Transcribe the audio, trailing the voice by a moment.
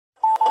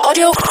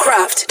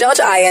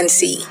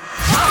audiocraft.inc.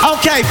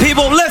 Okay,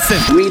 people, listen.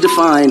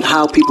 Redefined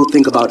how people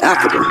think about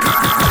Africa.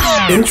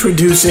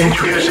 Introducing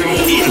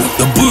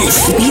The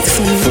Booth with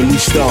Folu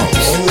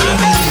Storms.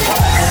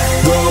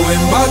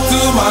 Going back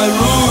to my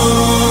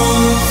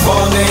roots,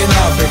 born in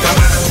Africa.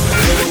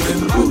 The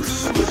Booth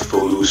with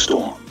Folu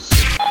Storms.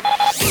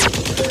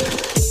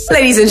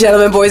 Ladies and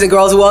gentlemen, boys and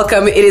girls,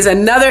 welcome. It is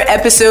another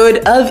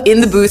episode of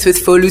In the Booth with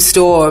Folu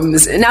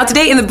Storms. Now,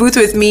 today in the booth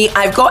with me,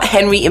 I've got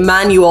Henry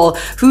Emmanuel,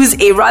 who's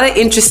a rather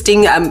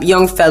interesting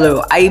young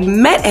fellow. I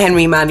met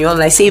Henry Emmanuel,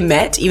 and I say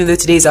met, even though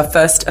today's our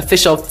first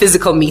official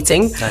physical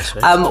meeting. That's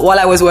right. While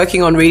I was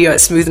working on radio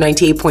at Smooth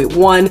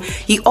 98.1,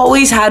 he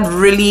always had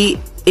really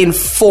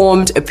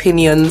informed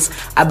opinions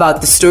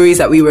about the stories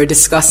that we were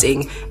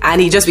discussing,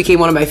 and he just became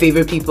one of my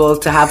favorite people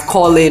to have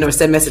call in or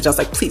send message. I was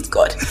like, please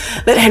God,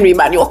 let Henry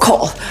Emmanuel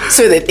call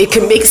so that it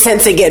can make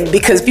sense again,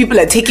 because people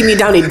are taking me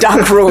down a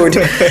dark road.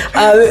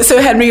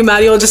 So Henry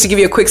Emmanuel, just to give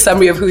you a quick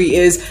summary of who he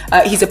is,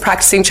 he's a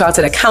practicing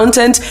chartered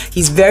accountant.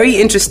 He's very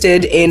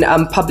interested in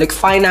public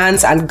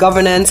finance and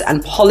governance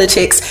and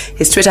politics.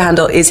 His Twitter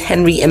handle is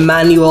Henry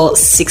Emmanuel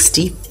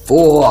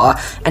 64,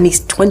 and he's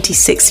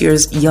 26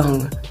 years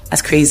young.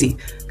 That's crazy.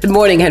 Good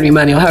morning, Henry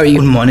Emmanuel. How are you?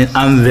 Good morning.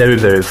 I'm very,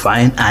 very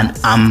fine, and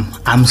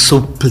I'm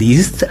so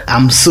pleased.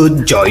 I'm so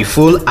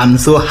joyful. I'm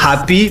so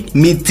happy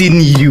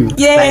meeting you.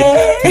 Yay!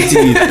 Like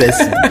meeting you in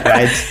person,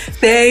 right?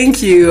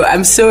 Thank you.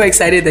 I'm so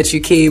excited that you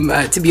came,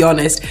 to be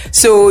honest.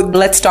 So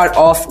let's start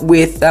off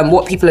with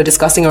what people are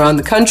discussing around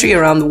the country,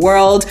 around the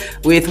world,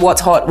 with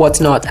what's hot,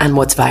 what's not, and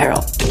what's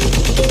viral.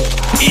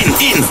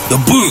 in the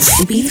booth.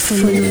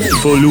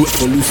 Folu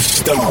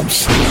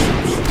Storms.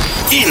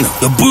 In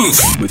the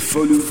booth With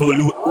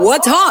Folu.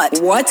 What's hot,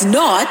 what's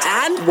not,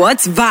 and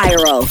what's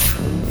viral.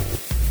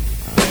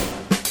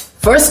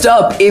 First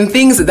up, in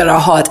things that are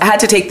hot, I had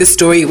to take this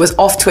story. It was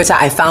off Twitter.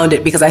 I found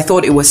it because I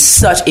thought it was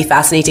such a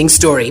fascinating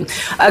story.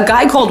 A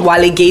guy called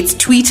Wale Gates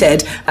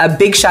tweeted a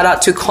big shout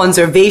out to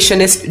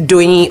conservationist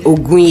Doyin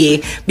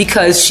Ogunye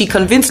because she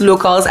convinced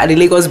locals at the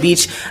Lagos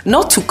beach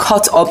not to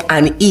cut up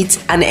and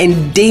eat an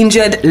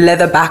endangered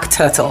leatherback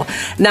turtle.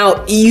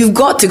 Now, you've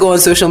got to go on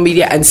social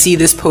media and see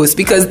this post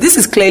because this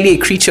is clearly a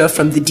creature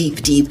from the deep.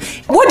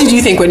 What did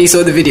you think when you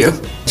saw the video?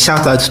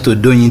 Shout out to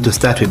Doyin to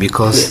start with,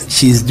 because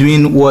she's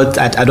doing what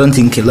I don't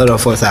think a lot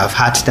of us have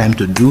had time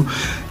to do.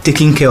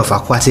 Taking care of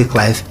aquatic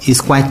life is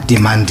quite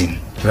demanding,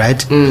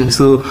 right?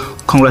 So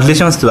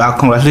congratulations to her,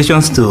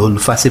 congratulations to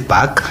Lufasi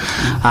Park,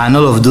 and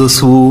all of those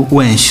who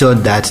ensured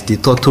that the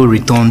turtle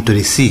returned to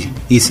the sea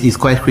is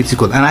quite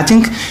critical. And I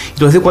think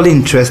it was equally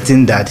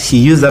interesting that he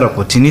used that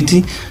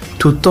opportunity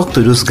to talk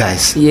to those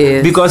guys.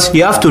 Yes. Because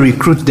you have to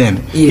recruit them.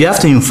 Yes. You have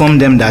to inform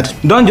them that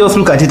don't just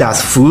look at it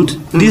as food.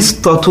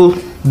 This turtle,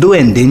 though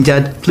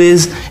endangered,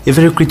 plays a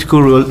very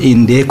critical role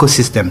in the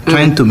ecosystem,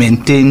 trying to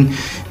maintain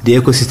the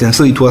ecosystem.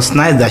 So it was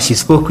nice that she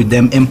spoke with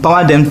them,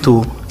 empowered them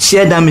to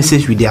share that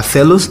message with their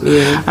fellows.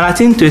 And I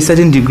think to a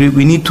certain degree,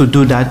 we need to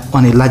do that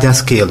on a larger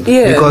scale,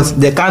 because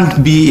there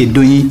can't be a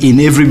Doyin in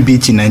every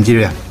beach in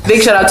Nigeria.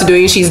 Big shout out to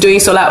Doyin. She's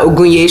Doyin Sola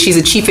Ogunye. She's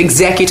a chief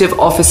executive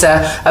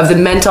officer of the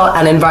Mental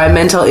and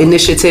Environmental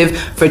Initiative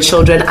for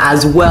Children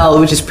as well,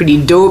 which is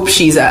pretty dope.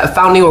 She's a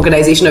founding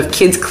organization of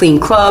Kids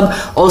Clean Club,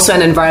 also an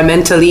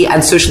environmentally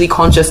and socially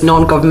conscious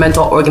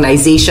non-governmental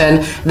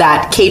organization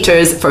that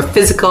caters for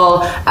physical,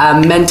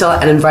 mental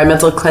and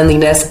environmental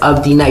cleanliness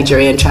of the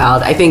Nigerian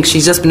child. I think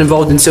she's just been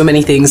involved in so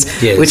many things,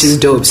 which is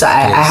dope. So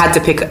I had to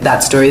pick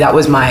that story. That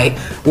was my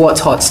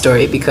what's hot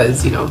story,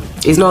 because,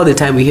 it's not all the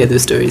time we hear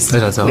those stories.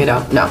 Not at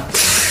all. No.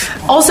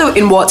 Also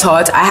in What's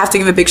Hot, I have to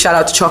give a big shout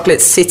out to Chocolate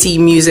City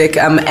Music,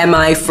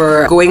 MI,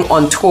 for going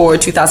on tour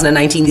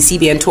 2019, the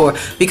CBN tour,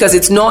 because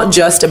it's not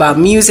just about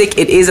music,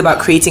 it is about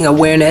creating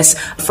awareness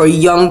for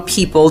young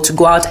people to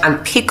go out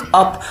and pick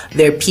up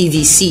their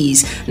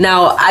PVCs.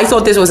 Now, I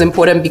thought this was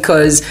important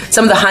because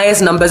some of the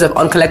highest numbers of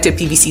uncollected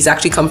PVCs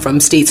actually come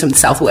from states from the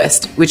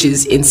Southwest, which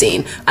is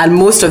insane. And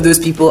most of those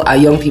people are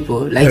young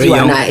people, like Very you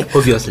young, and I.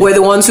 obviously. We're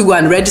the ones who go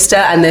and register,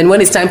 and then when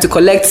it's time to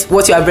collect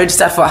what you have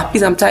registered for,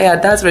 please, I'm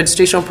tired, that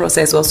registration process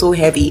was so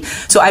heavy.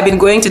 So I've been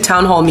going to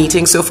town hall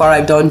meetings. So far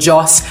I've done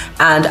Jos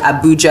and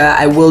Abuja.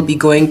 I will be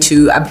going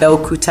to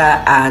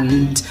Abeokuta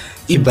and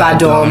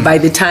Ibadan by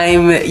the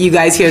time you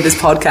guys hear this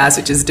podcast,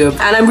 which is dope.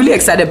 And I'm really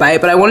excited by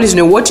it, but I wanted to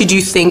know, what did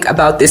you think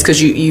about this?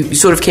 Because you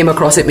sort of came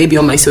across it maybe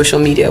on my social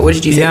media. What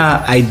did you think?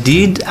 Yeah, I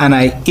did, and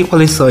I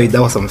equally saw it.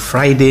 That was on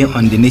Friday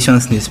on the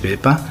Nation's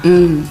newspaper.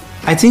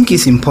 I think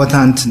it's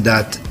important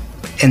that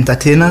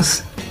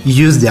entertainers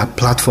use their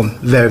platform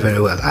very, very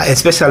well,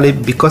 especially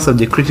because of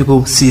the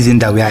critical season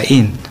that we are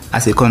in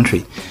as a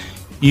country.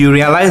 You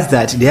realize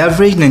that the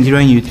average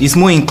Nigerian youth is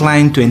more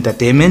inclined to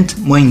entertainment,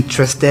 more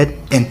interested,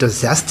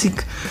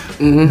 enthusiastic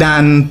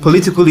than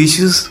political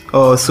issues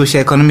or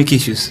socio-economic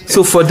issues.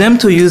 So for them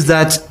to use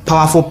that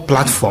powerful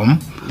platform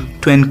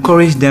to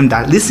encourage them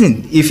that,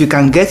 listen, if you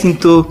can get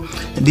into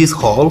this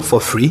hall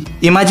for free,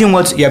 imagine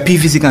what your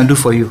PVC can do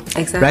for you.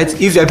 Exactly.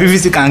 Right? If your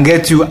PVC can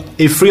get you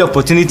a free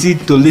opportunity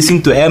to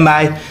listen to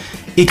MI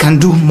it can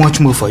do much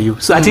more for you.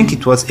 So I think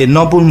it was a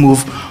noble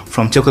move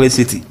from Chocolate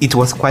City. It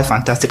was quite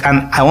fantastic.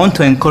 And I want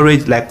to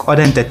encourage like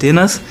other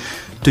entertainers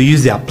to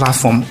use their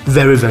platform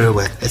very, very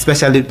well,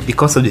 especially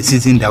because of the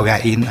season that we are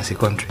in as a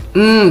country.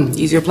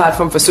 Use your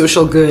platform for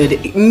social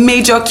good.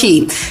 Major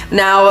key.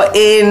 Now,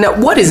 in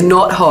what is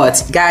not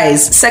hot,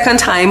 guys, second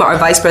time our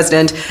vice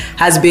president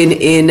has been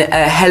in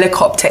a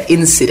helicopter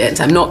incident.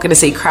 I'm not going to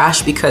say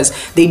crash because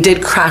they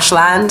did crash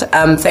land.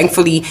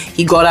 Thankfully,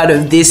 he got out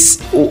of this.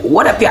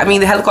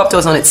 The helicopter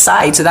was on its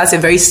side, so that's a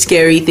very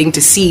scary thing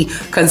to see,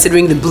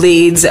 considering the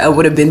blades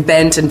would have been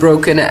bent and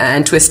broken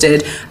and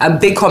twisted.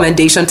 Big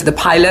commendation to the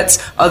pilots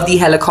of the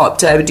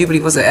helicopter. I do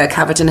believe it was a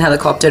Caverton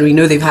helicopter, and we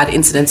know they've had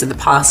incidents in the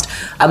past,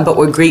 but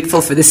we're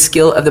grateful for the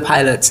skill of the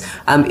pilots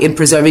in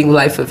preserving the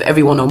life of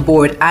everyone on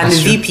board. And the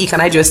VP,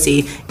 can I just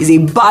say, is a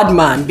bad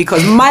man,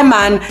 because my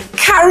man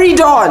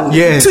carried on.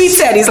 Yes.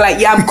 Tweeted, he's like,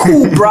 yeah, I'm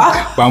cool,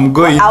 bruh. But I'm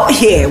going. We're out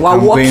here, we're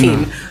I'm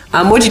walking.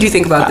 What did you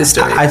think about this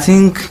story? I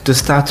think to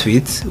start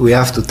with, we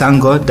have to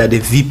thank God that the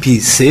VP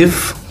is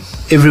safe.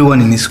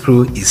 Everyone in his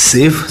crew is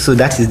safe. So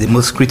that is the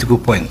most critical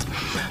point.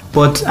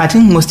 But I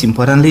think most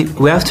importantly,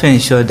 we have to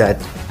ensure that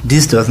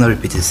this does not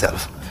repeat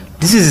itself.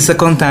 This is the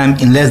second time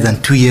in less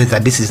than 2 years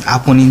that this is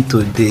happening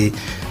to the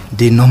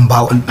number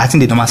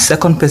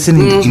second person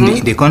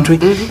in the country.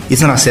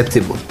 It's not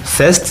acceptable.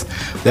 First,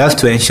 we have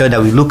to ensure that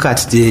we look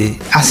at the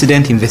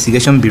Accident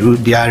Investigation Bureau,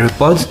 their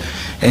reports,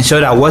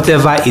 ensure that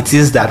whatever it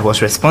is that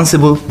was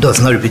responsible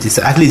does not repeat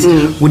itself. At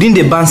least within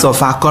the bounds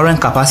of our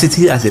current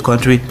capacity as a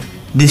country,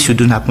 this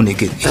shouldn't happen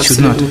again. It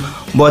Absolutely. should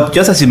not. But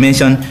just as you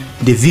mentioned,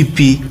 the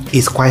VP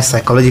is quite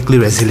psychologically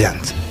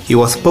resilient. He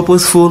was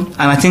purposeful,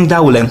 and I think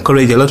that will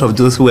encourage a lot of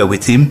those who were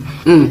with him.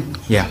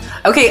 Yeah.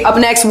 Okay, up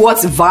next,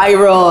 what's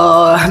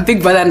viral?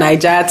 Big Brother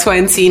Naija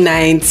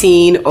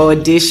 2019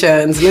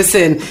 auditions.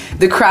 Listen,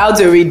 the crowds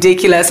are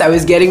ridiculous. I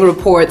was getting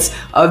reports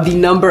of the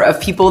number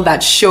of people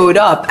that showed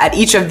up at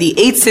each of the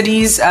 8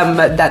 cities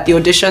that the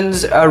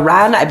auditions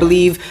ran. I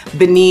believe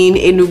Benin,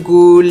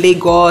 Enugu,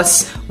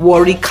 Lagos,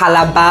 Warri,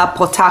 Calabar,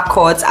 Port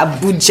Harcourt,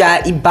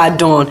 Abuja,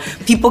 Ibadan.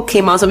 People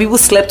came out. Some people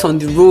slept on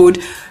the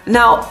road.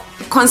 Now,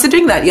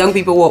 considering that young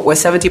people were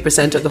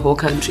 70% of the whole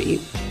country,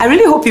 I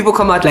really hope people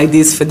come out like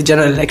this for the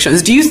general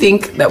elections. Do you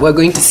think that we're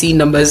going to see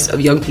numbers of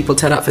young people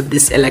turn out for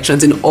these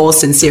elections in all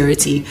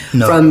sincerity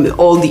from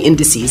all the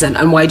indices?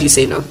 And why do you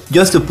say no?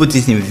 Just to put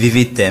it in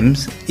vivid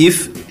terms,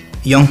 if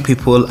young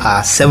people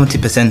are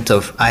 70%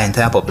 of our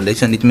entire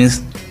population, it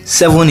means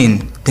 7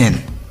 in 10.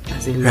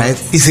 Right?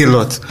 It's a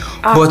lot.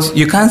 But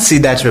you can't see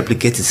that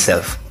replicate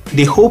itself.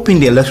 The hope in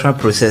the electoral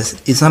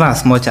process is not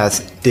as much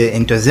as the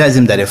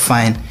enthusiasm that they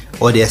find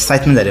or the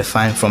excitement that they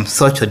find from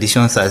such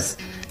auditions as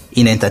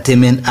in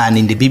entertainment and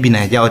in the BB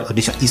Naija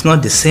audition. It's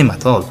not the same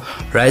at all,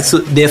 right? So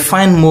they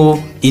find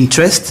more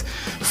interest,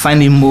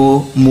 finding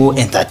more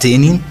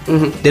entertaining.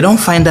 They don't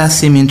find that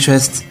same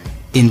interest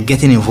in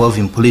getting involved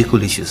in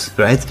political issues,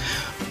 right?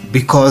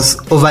 Because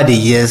over the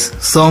years,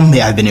 some may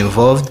have been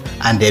involved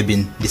and they've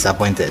been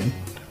disappointed.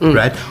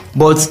 Right?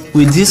 But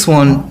with this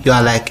one, you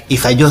are like,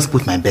 if I just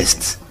put my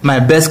best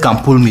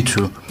can pull me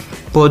through.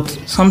 But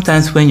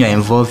sometimes when you're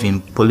involved in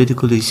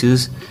political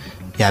issues,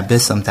 your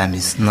best sometimes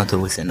is not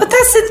always enough. But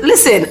that's it.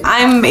 Listen,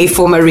 I'm a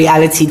former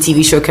reality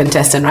TV show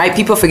contestant, right?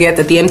 People forget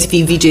that the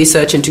MTV VJ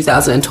search in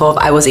 2012,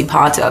 I was a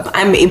part of.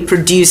 I'm a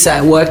producer.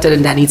 I worked at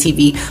Ndani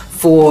TV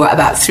for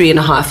about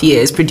 3.5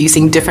 years,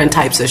 producing different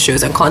types of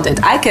shows and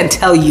content. I can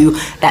tell you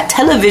that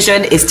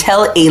television is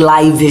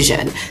tell-a-lie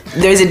vision.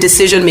 There's a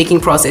decision-making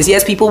process.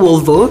 Yes, people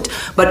will vote,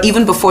 but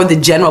even before the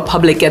general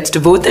public gets to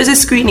vote, there's a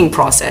screening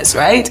process,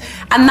 right?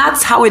 And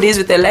that's how it is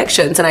with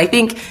elections. And I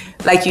think,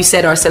 like you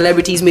said, our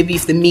celebrities, maybe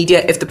if the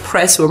media, if the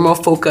press were more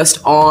focused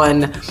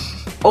on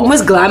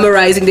almost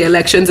glamorizing the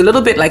elections, a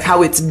little bit like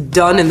how it's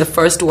done in the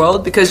first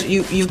world, because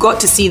you've got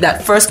to see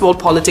that first world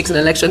politics in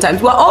election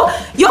times. Well, all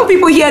young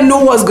people here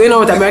know what's going on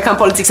with American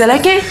politics. They're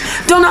like, hey,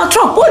 Donald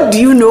Trump, what do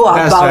you know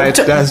about? Right,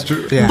 that's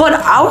true. Yeah. But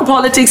our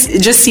politics,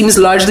 it just seems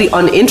largely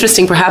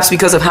uninteresting, perhaps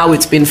because of how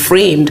it's been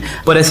framed.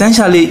 But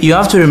essentially, you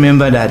have to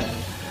remember that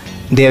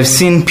they have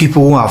seen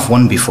people who have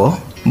won before.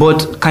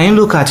 But can you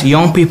look at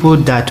young people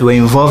that were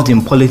involved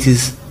in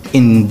politics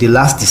in the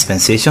last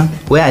dispensation?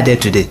 Where are they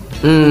today?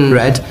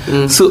 Right?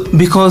 So,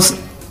 because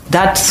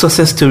that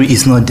success story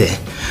is not there.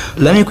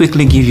 Let me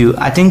quickly give you,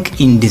 I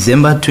think in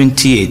December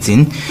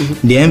 2018,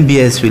 the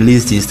MBS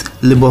released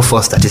its labor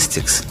force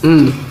statistics.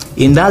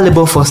 In that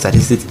labor force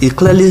statistics, it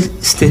clearly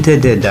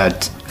stated there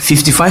that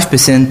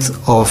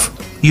 55%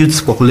 of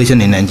youth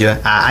population in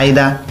Nigeria are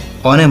either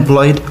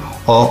unemployed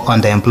or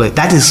underemployed.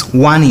 That is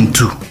 1 in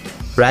 2.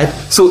 Right?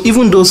 So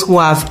even those who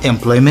have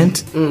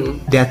employment,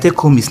 their take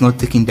home is not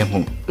taking them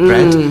home,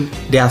 right?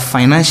 Their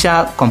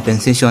financial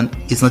compensation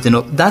is not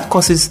enough. That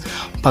causes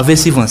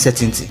pervasive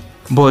uncertainty.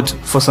 But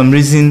for some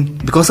reason,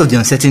 because of the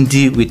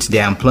uncertainty with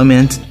their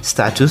employment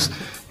status,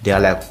 they are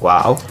like,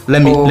 wow.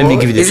 Let me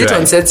give you the Is it try.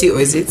 on Seti or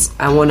is it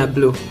I Wanna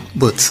Blow?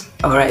 But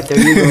All right, there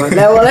you go.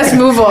 Now, well, let's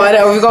move on.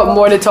 We've got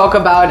more to talk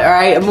about. All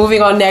right,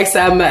 moving on next.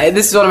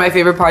 This is one of my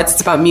favorite parts.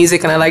 It's about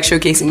music, and I like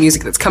showcasing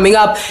music that's coming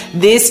up.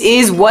 This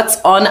is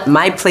what's on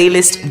my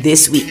playlist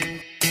this week.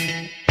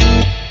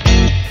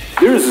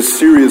 There is a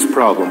serious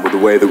problem with the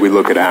way that we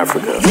look at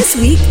Africa. This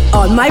week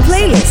on my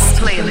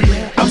playlist.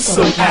 I'm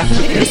so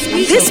African.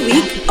 This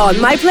week on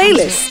my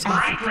playlist.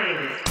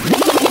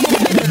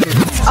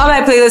 On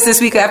my playlist this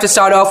week, I have to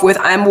start off with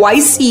I'm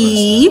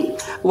YC.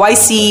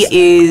 YC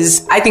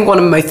is, I think, one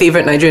of my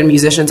favorite Nigerian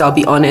musicians, I'll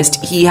be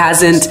honest. He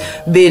hasn't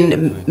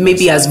been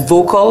maybe as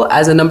vocal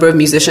as a number of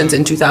musicians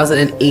in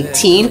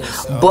 2018,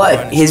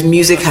 but his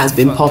music has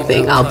been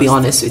popping, I'll be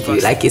honest with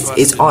you. Like,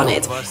 it's on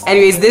it.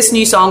 Anyways, this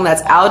new song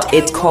that's out,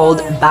 it's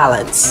called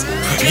Balance.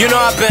 You know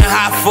I've been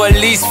hot for at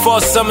least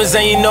 4 summers,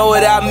 and you know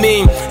what I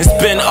mean. It's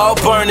been all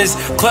burners,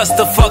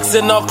 cluster fucks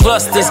and all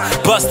clusters.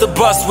 Bust the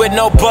bus with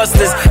no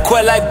busters,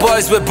 quit like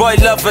boys with boy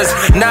lovers.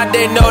 Now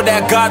they know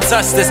that God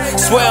touched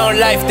us. Swear on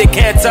life they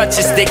can't touch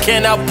us, they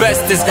can't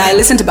outbest us. Now I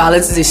listened to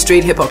Balance, is a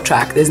straight hip-hop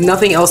track. There's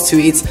nothing else to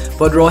it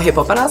but raw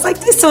hip-hop. And I was like,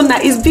 this song,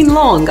 it's been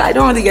long. I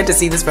don't really get to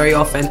see this very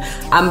often.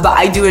 But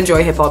I do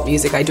enjoy hip-hop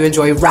music. I do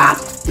enjoy rap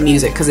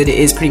music because it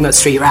is pretty much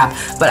straight rap.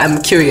 But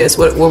I'm curious,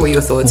 what were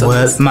your thoughts on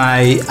this?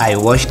 I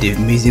watched the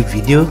music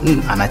video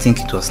and I think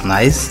it was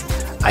nice.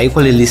 I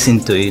equally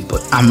listened to it,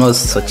 but I'm not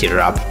such a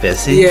rap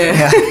person.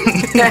 Yeah.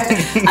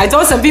 I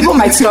thought some people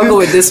might struggle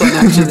with this one,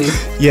 actually.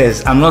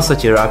 Yes, I'm not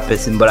such a rap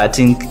person, but I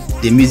think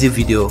the music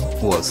video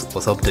was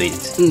up to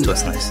it. It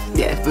was nice.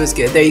 Yeah, it was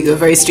good. There you go.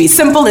 Very street.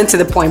 Simple and to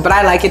the point, but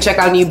I like it. Check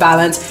out New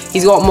Balance.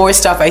 He's got more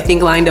stuff, I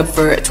think, lined up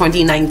for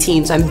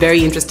 2019, so I'm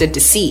very interested to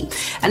see.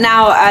 And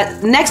now,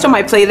 next on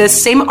my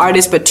playlist, same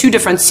artist, but 2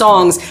 different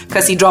songs,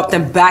 because he dropped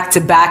them back to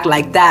back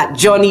like that.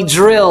 Johnny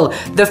Drill.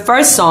 The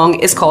first song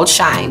is called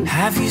Shine.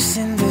 Have you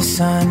seen the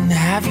sun?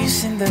 Have you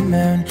seen the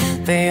moon?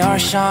 They are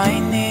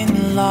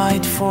shining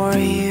light for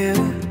you.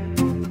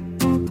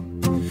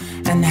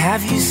 And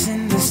have you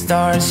seen the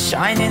stars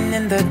shining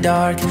in the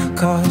dark?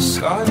 'Cause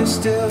God is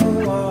still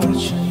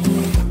watching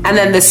you. And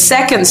then the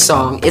second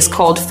song is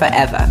called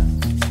Forever.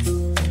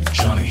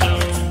 Johnny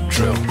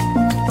Drill.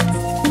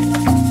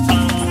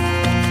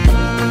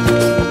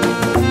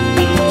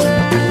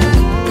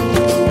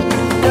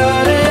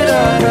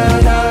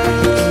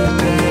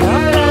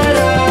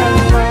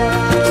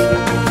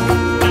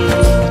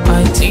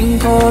 I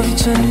think of you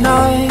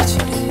tonight.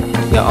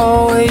 You're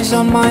always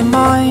on my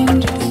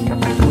mind.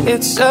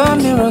 It's a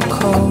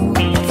miracle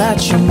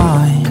that you're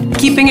mine.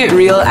 Keeping it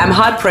real, I'm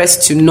hard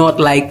pressed to not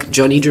like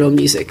Johnny Drill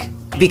music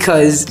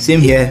because Same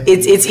here.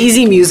 It's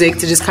easy music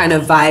to just kind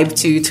of vibe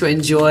to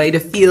enjoy, to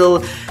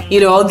feel,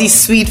 all these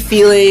sweet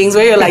feelings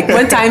where you're like,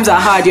 when times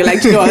are hard, you're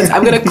like, what,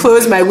 I'm gonna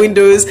close my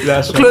windows,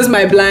 close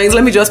my blinds,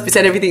 let me just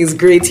pretend everything is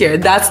great here.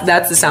 That's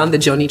the sound that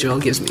Johnny Drill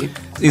gives me.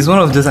 It's one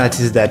of those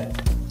artists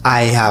that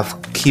I have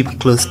keep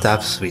close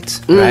tabs with,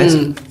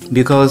 right?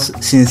 Because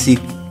since he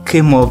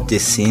came up the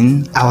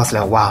scene, I was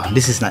like, wow,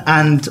 this is nice.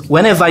 And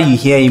whenever you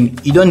hear him,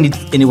 you don't need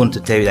anyone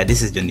to tell you that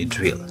this is Johnny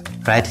Drill,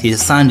 right?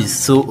 His sound is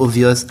so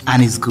obvious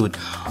and it's good.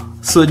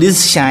 So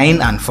this Shine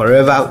and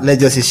Forever,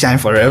 let's just say Shine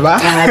Forever,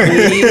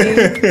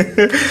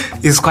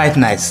 it's quite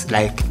nice.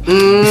 Like, if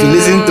you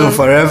listen to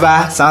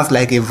Forever, sounds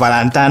like a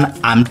Valentine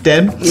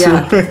anthem.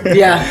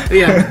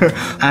 Yeah.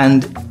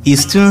 And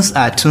his tunes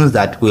are tunes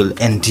that will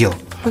endure,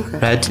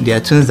 right? They are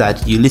tunes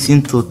that you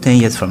listen to 10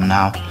 years from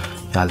now,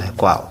 you're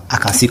like, wow, I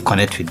can still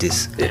connect with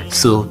this. Yeah.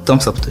 So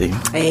thumbs up to him.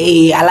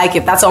 Hey, I like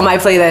it. That's on my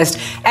playlist.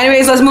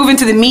 Anyways, let's move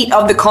into the meat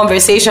of the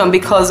conversation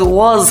because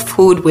was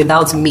food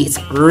without meat?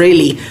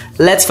 Really?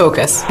 Let's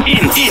focus.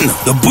 In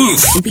the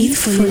booth. Beat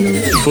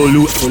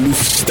Folu. Folu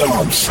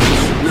stomps.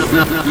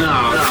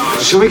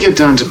 Shall we get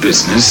down to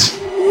business?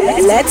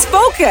 Let's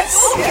focus.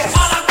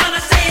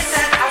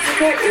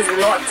 Africa is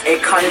not a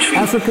country.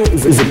 Africa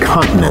is a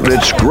continent.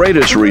 Its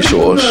greatest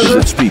resource is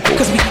its people.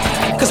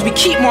 Because we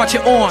keep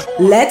marching on.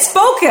 Let's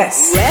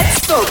focus.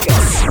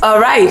 All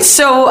right,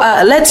 so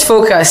let's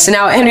focus.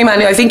 Now, Henry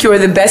Emmanuel, I think you are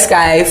the best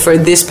guy for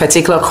this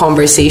particular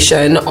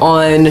conversation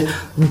on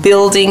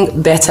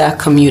building better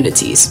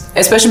communities,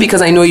 especially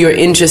because I know you're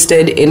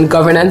interested in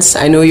governance.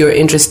 I know you're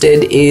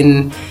interested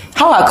in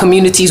how our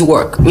communities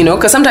work,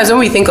 because sometimes when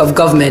we think of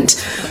government,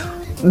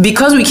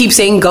 because we keep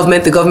saying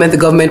government,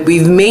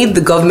 we've made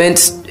the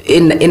government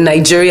in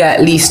Nigeria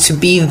at least to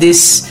be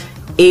this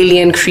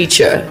alien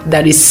creature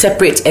that is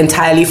separate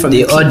entirely from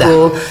the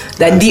people,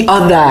 that the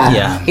other,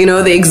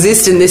 they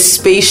exist in this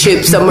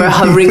spaceship somewhere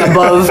hovering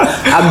above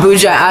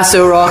Abuja,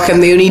 Aso Rock,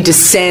 and they only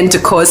descend to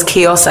cause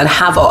chaos and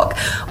havoc.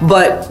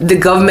 But the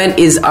government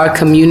is our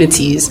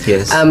communities.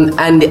 Yes.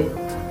 And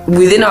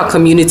within our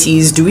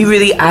communities, do we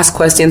really ask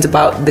questions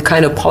about the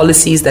kind of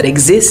policies that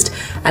exist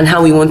and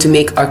how we want to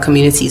make our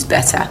communities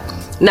better?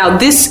 Now,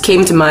 this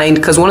came to mind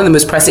because one of the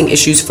most pressing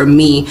issues for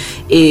me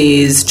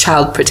is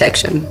child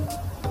protection.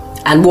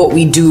 and what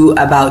we do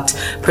about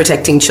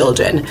protecting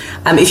children.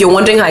 If you're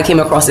wondering how I came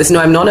across this, no,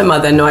 I'm not a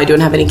mother. No, I don't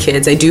have any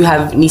kids. I do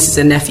have nieces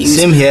and nephews.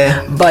 Same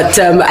here. But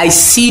I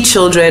see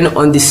children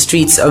on the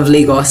streets of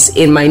Lagos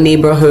in my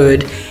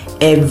neighborhood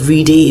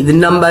every day. The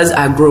numbers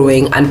are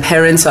growing, and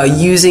parents are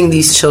using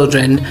these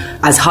children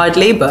as hard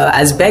labor,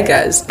 as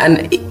beggars.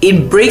 And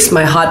it breaks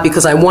my heart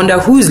because I wonder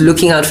who's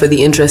looking out for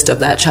the interest of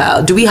that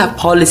child. Do we have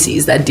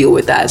policies that deal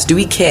with that? Do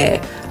we care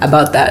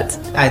about that?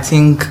 I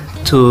think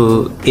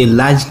to a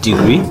large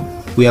degree,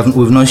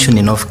 we've not shown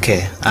enough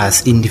care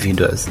as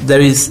individuals.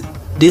 There is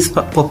this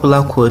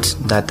popular quote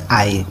that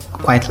I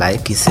quite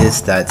like. It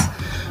says that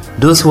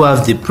those who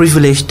have the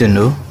privilege to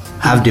know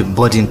have the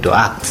burden to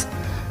act.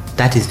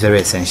 That is very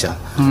essential.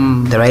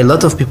 There are a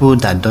lot of people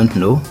that don't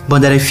know, but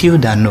there are a few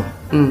that know,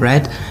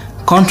 right?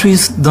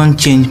 Countries don't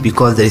change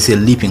because there is a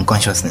leap in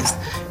consciousness.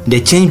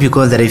 They change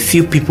because there are a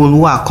few people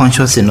who are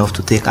conscious enough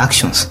to take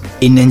actions.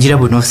 In Nigeria,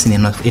 we've not seen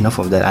enough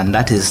of that, and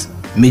that is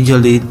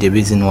majorly the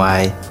reason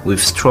why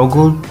we've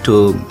struggled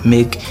to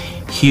make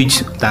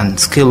huge and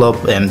scale up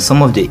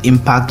some of the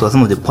impact or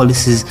some of the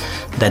policies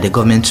that the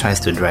government tries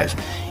to drive.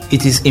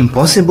 It is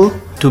impossible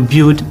to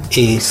build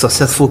a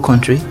successful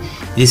country.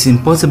 It is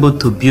impossible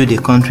to build a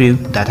country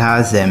that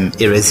has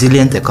a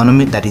resilient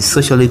economy that is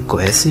socially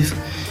cohesive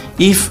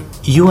if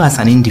you as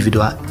an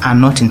individual are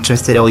not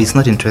interested or is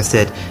not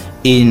interested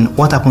in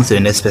what happens to the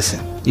next person.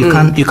 You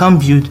can't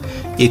build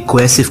a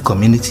cohesive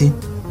community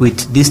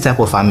with this type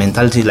of a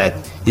mentality like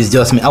it's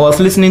just me. I was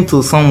listening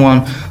to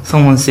someone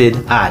said,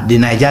 the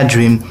Niger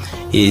dream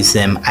is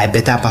I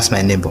better pass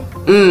my neighbor.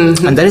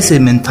 And that is a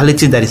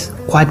mentality that is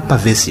quite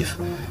pervasive.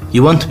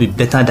 You want to be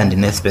better than the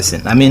next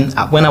person. I mean,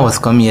 when I was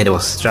coming here, there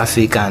was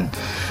traffic, and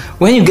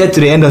when you get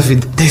to the end of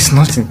it, there's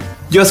nothing.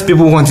 Just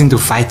people wanting to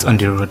fight on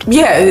the road.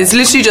 Yeah, it's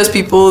literally just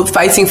people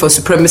fighting for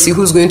supremacy,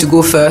 who's going to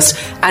go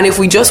first. And if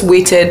we just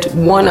waited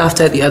one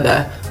after the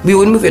other, we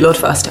would move a lot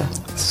faster.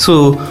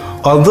 So,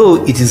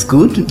 although it is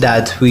good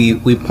that we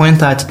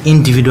point out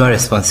individual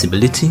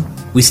responsibility,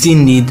 we still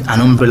need an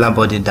umbrella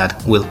body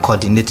that will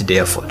coordinate the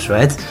effort,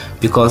 right?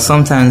 Because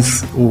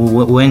sometimes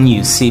when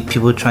you see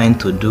people trying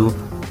to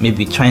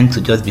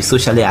just be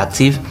socially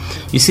active,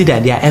 you see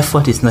that their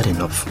effort is not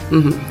enough,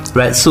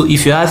 right? So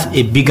if you have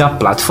a bigger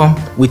platform,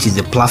 which is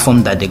the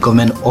platform that the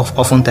government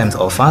oftentimes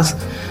offers,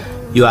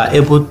 you are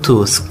able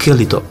to scale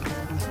it up.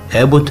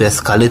 You're able to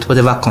escalate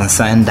whatever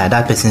concern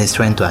that person is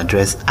trying to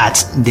address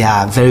at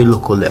their very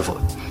local level.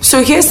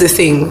 So here's the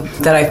thing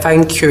that I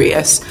find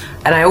curious,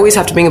 and I always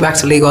have to bring it back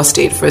to Lagos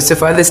State first. So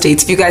for other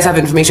states, if you guys have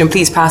information,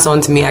 please pass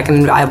on to me.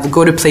 I will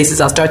go to places.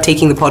 I'll start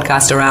taking the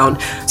podcast around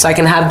so I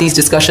can have these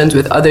discussions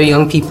with other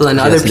young people and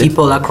other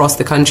people across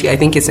the country. I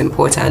think it's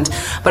important.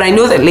 But I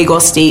know that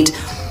Lagos State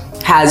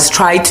has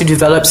tried to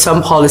develop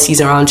some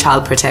policies around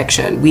child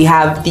protection. We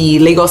have the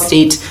Lagos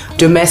State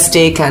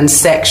Domestic and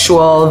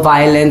Sexual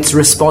Violence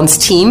Response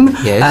Team,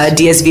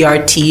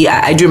 DSVRT.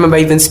 I do remember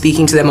even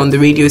speaking to them on the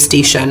radio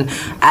station,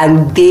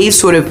 and they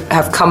sort of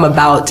have come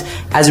about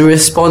as a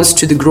response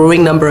to the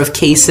growing number of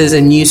cases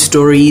and news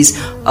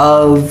stories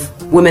of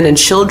women and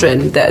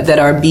children that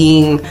are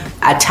being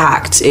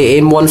attacked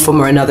in one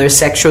form or another,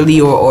 sexually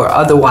or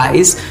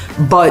otherwise.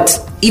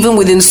 But even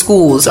within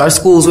schools, our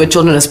schools where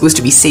children are supposed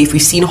to be safe,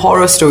 we've seen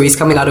horror stories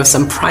coming out of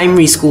some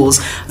primary schools,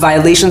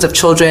 violations of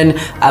children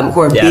who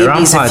are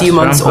babies, a few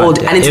months old,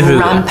 and it's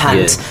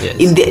rampant.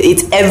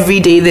 It's every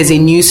day there's a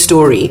news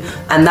story,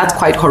 and that's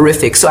quite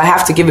horrific. So I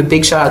have to give a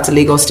big shout out to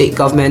Lagos State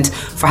government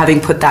for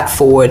having put that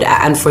forward,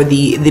 and for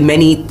the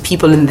many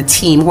people in the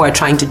team who are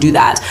trying to do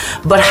that.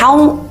 But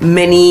how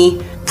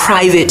many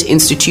private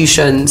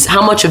institutions,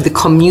 how much of the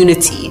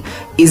community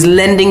is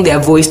lending their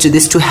voice to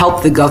this to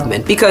help the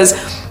government? Because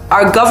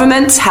our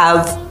governments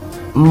have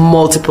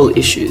multiple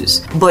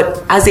issues,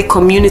 but as a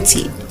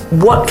community,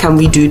 what can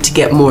we do to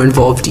get more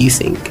involved, do you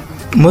think?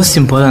 Most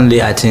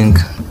importantly, I think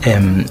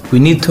we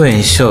need to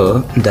ensure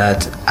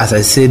that, as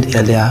I said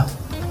earlier,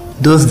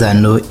 those that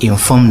know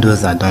inform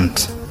those that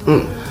don't.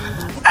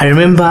 I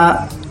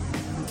remember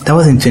that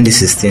was in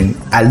 2016.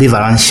 I live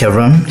around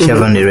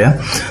Chevron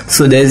area.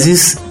 So there's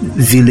this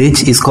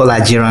village, it's called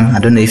Ajiran. I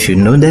don't know if you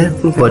know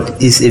that,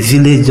 but it's a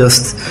village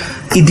just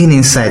hidden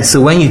inside. So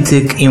when you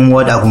take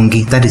inward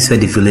Agungi, that is where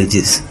the village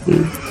is.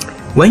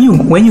 When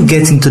you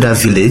get into that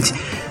village,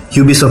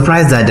 you'll be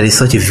surprised that there is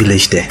such a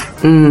village there.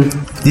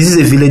 This is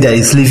a village that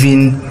is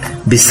living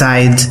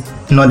beside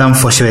Northern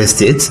Fosho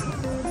Estate,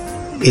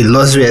 a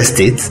luxury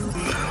estate.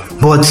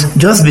 But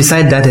just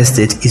beside that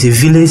estate is a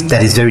village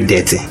that is very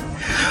dirty.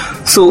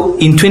 So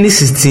in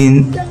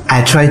 2016,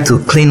 I tried to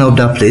clean up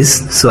that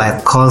place. So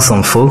I called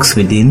some folks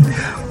within,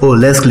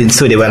 let's clean.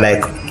 So they were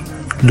like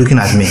looking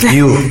at me,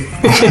 you,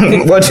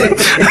 what?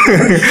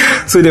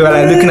 So they were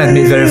like looking at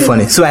me very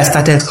funny. So I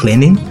started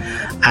cleaning,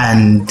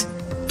 and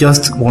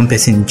just one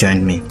person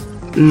joined me.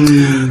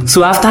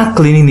 So after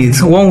cleaning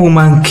it, one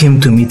woman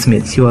came to meet me.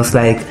 She was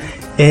like,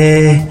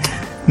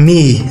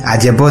 me,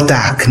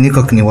 Ajebota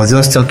Knikokni was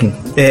just talking.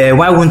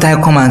 Why won't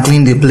I come and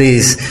clean the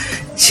place?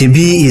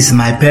 Chibi is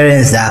my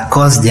parents that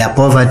caused their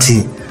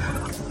poverty.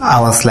 I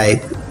was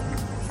like,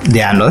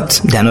 They are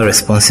not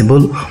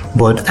responsible,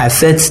 but I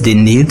felt the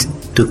need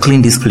to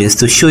clean this place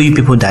to show you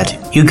people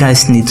that you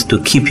guys need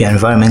to keep your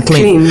environment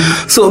clean.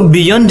 So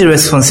beyond the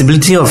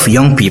responsibility of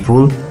young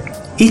people,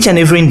 each and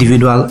every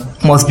individual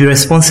must be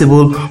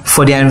responsible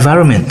for their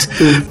environment,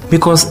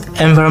 because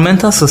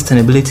environmental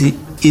sustainability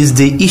is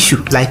the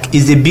issue, like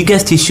is the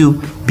biggest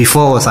issue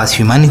before us as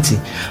humanity,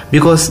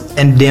 because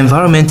the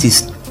environment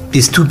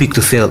is too big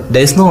to fail.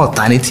 There is no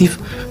alternative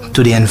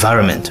to the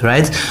environment,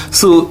 right?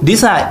 So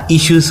these are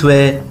issues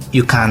where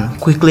you can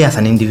quickly as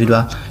an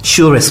individual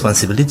show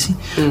responsibility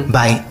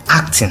by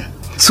acting.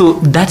 So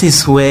that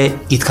is where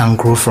it can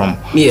grow from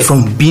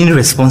being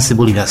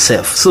responsible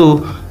yourself. So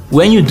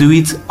when you do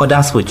it,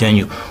 others will join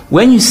you.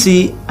 When you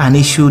see an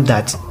issue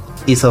that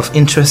is of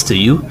interest to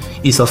you,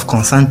 is of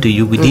concern to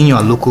you within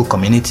your local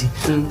community,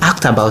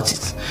 act about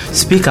it,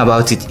 speak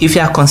about it. If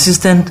you are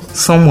consistent,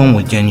 someone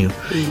will join you.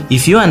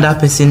 If you and that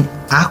person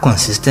are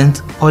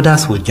consistent,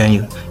 others will join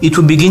you. It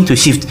will begin to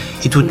shift.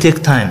 It will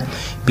take time,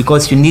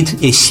 because you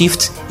need a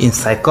shift in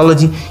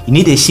psychology, you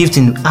need a shift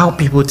in how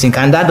people think,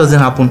 and that doesn't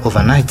happen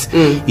overnight.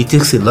 It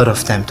takes a lot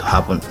of time to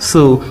happen.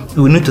 So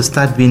we need to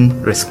start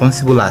being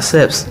responsible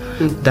ourselves.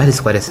 That is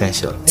quite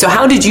essential. So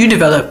how did you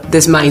develop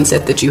this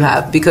mindset that you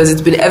have? Because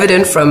it's been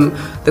evident from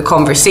the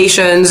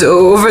conversations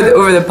over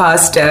the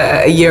past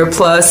year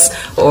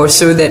plus or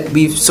so that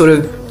we've sort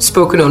of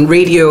spoken on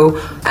radio,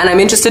 and I'm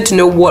interested to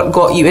know what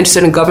got you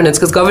interested in governance,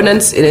 because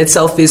governance in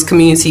itself is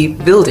community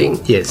building.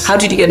 Yes. How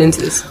did you get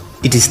into this?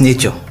 It is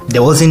nature.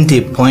 There wasn't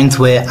a point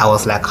where I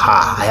was like,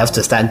 I have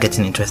to start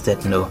getting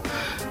interested. No,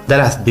 that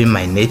has been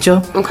my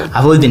nature. Okay.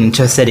 I've always been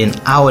interested in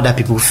how other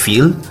people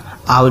feel,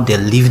 how they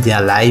live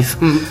their life.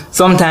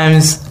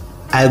 Sometimes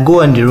I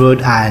go on the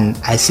road and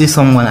I see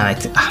someone and I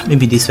think,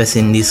 maybe this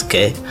person needs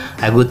care.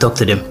 I go talk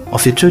to them.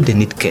 Of the truth, they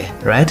need care,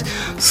 right?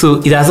 So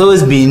it has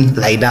always been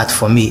like that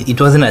for me. It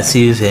wasn't as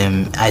if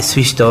I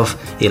switched off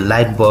a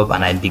light bulb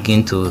and I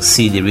begin to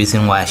see the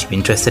reason why I should be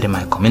interested in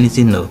my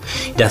community. No,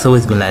 it has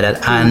always been like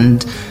that.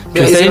 And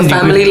is your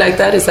family like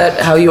that? Is that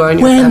how you are in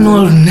your family?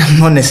 Well, no,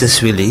 not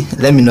necessarily.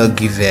 Let me not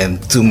give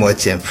too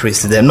much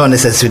praise to them. Not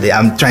necessarily.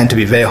 I'm trying to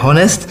be very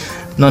honest.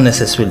 Not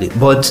necessarily.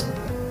 But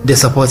they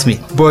support me,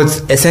 but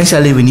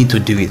essentially we need to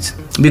do it,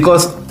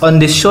 because on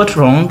the short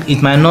run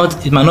it might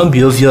not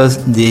be obvious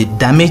the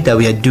damage that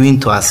we are doing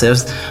to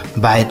ourselves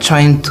by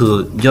trying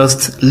to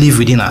just live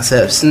within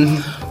ourselves.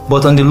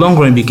 But on the long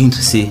run, we begin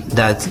to see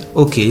that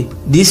okay,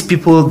 these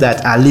people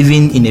that are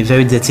living in a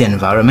very dirty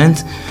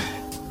environment,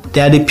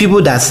 they are the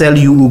people that sell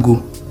you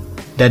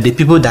ugu, they are the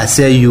people that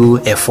sell you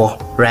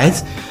efo,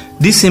 right?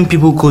 These same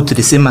people go to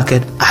the same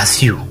market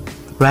as you,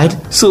 right?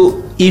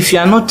 So if you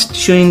are not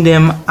showing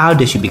them how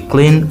they should be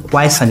clean,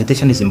 why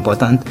sanitation is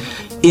important,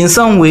 in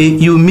some way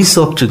you mix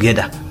up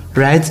together,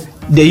 right?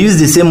 They use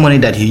the same money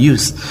that you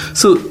use.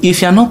 So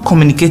if you are not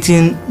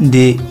communicating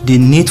the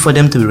need for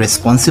them to be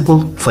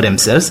responsible for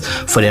themselves,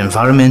 for the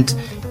environment,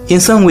 in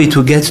some way it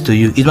will get to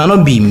you. It might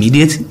not be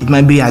immediate. It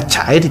might be a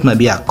child. It might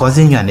be a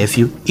cousin, your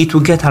nephew. It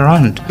will get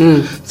around.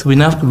 So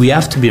we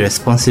have to be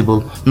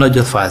responsible, not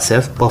just for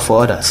ourselves, but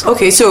for others.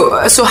 Okay, so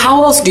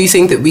how else do you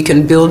think that we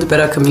can build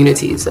better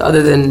communities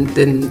other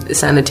than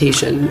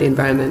sanitation, the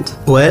environment?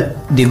 Well,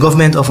 the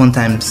government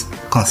oftentimes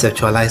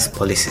conceptualize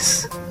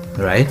policies,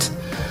 right?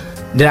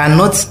 There are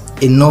not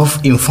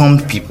enough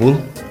informed people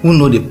who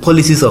know the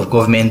policies of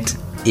government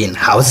in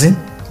housing,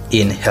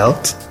 in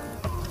health,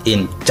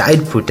 in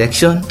child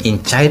protection,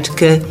 in child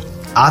care,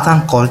 art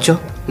and culture.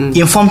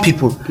 Informed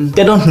people,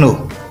 they don't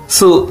know.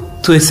 So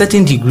to a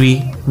certain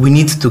degree, we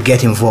need to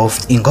get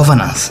involved in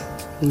governance,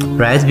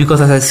 right?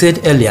 Because as I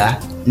said earlier,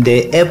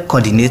 they help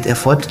coordinate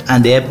effort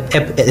and they help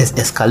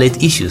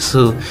escalate issues.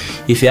 So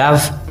if you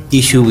have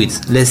issue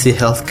with, let's say,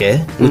 healthcare,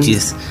 which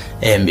is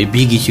a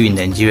big issue in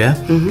Nigeria,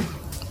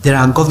 there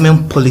are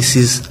government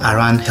policies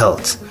around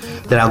health.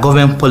 There are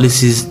government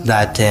policies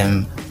that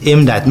aim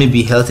at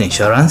maybe health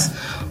insurance,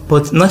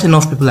 but not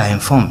enough people are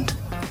informed,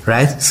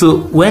 right?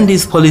 So when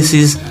these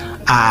policies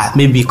are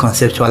maybe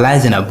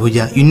conceptualized in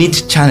Abuja, you need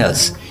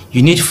channels,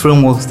 you need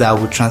frameworks that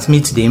will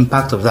transmit the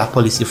impact of that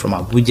policy from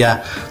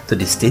Abuja to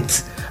the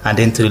states and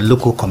then to the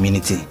local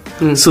community.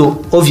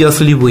 So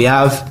obviously we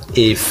have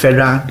a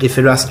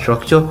federal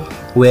structure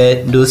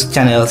where those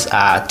channels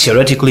are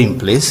theoretically in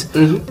place,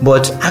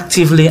 but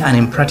actively and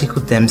in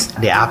practical terms,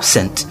 they're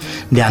absent.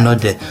 They are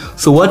not there.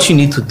 So what you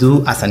need to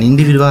do as an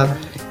individual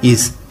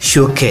is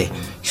show care,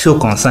 show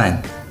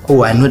concern.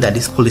 Oh, I know that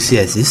this policy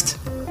exists.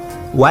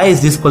 Why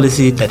is this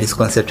policy that is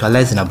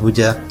conceptualized in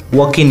Abuja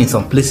working in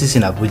some places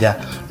in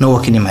Abuja, not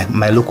working in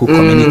my local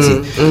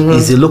community?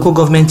 Is the local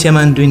government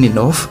chairman doing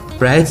enough,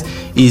 right?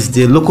 Is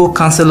the local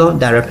councillor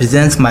that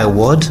represents my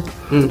ward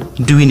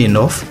doing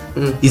enough?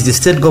 Is the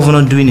state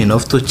governor doing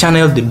enough to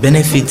channel the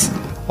benefits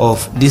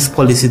of this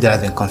policy that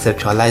has been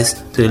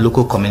conceptualized to the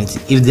local community?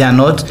 If they are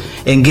not,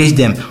 engage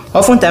them.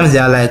 Oftentimes they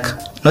are like,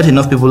 not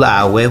enough people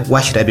are aware, why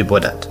should I be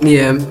bothered?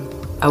 Yeah,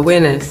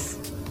 awareness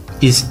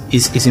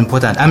is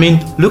important. I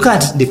mean, look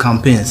at the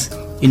campaigns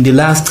in the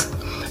last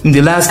In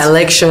the last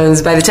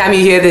elections, by the time you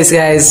hear this,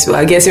 guys,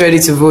 I guess you're ready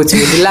to vote.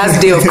 The last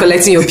day of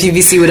collecting your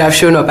PVC would have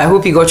shown up. I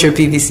hope you got your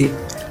PVC.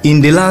 In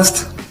the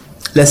last,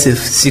 let's say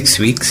 6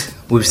 weeks,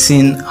 we've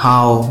seen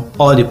how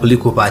all the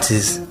political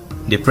parties,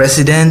 the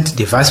president,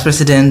 the vice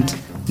president,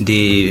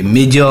 the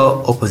major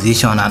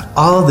opposition, and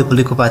all the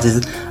political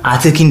parties are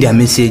taking their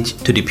message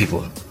to the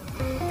people.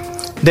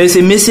 There is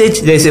a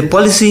message, there is a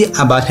policy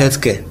about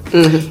healthcare.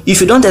 Mm-hmm.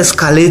 If you don't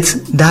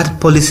escalate that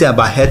policy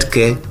about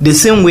healthcare the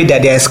same way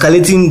that they are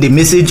escalating the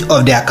message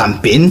of their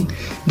campaign,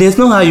 there's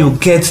no how you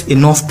get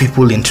enough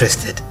people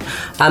interested.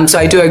 So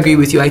I do agree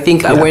with you. I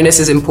think awareness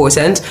is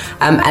important.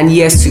 And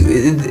yes,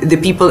 the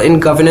people in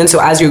governance,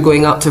 so as you're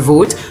going out to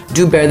vote,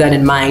 do bear that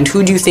in mind.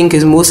 Who do you think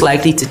is most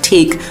likely to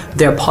take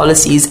their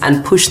policies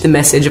and push the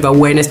message of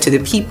awareness to the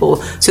people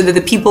so that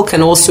the people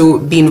can also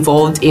be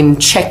involved in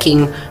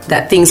checking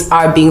that things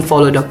are being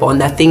followed up on,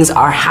 that things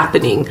are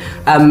happening,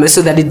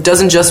 so that it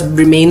doesn't just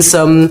remain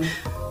some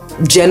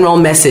general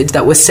message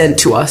that was sent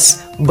to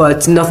us,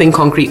 but nothing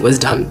concrete was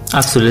done.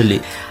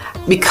 Absolutely.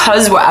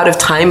 Because we're out of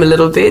time a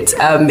little bit,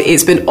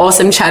 it's been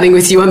awesome chatting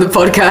with you on the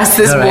podcast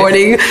this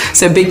morning.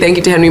 So a big thank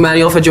you to Henry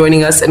Emmanuel for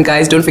joining us. And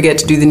guys, don't forget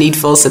to do the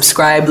needful,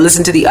 subscribe,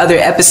 listen to the other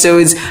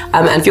episodes,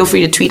 and feel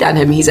free to tweet at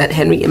him. He's at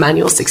Henry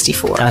Emmanuel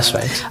 64. That's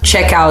right.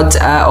 Check out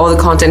all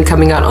the content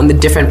coming out on the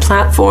different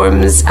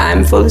platforms.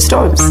 I'm Folu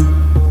Storms.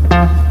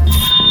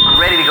 I'm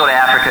ready to go to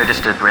Africa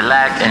just to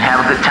relax and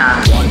have a good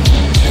time. 1,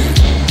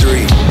 2,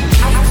 3.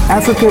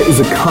 Africa is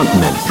a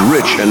continent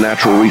rich in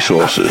natural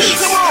resources.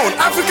 Come on,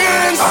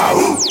 Africans!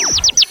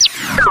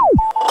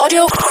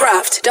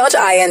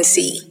 Audiocraft.inc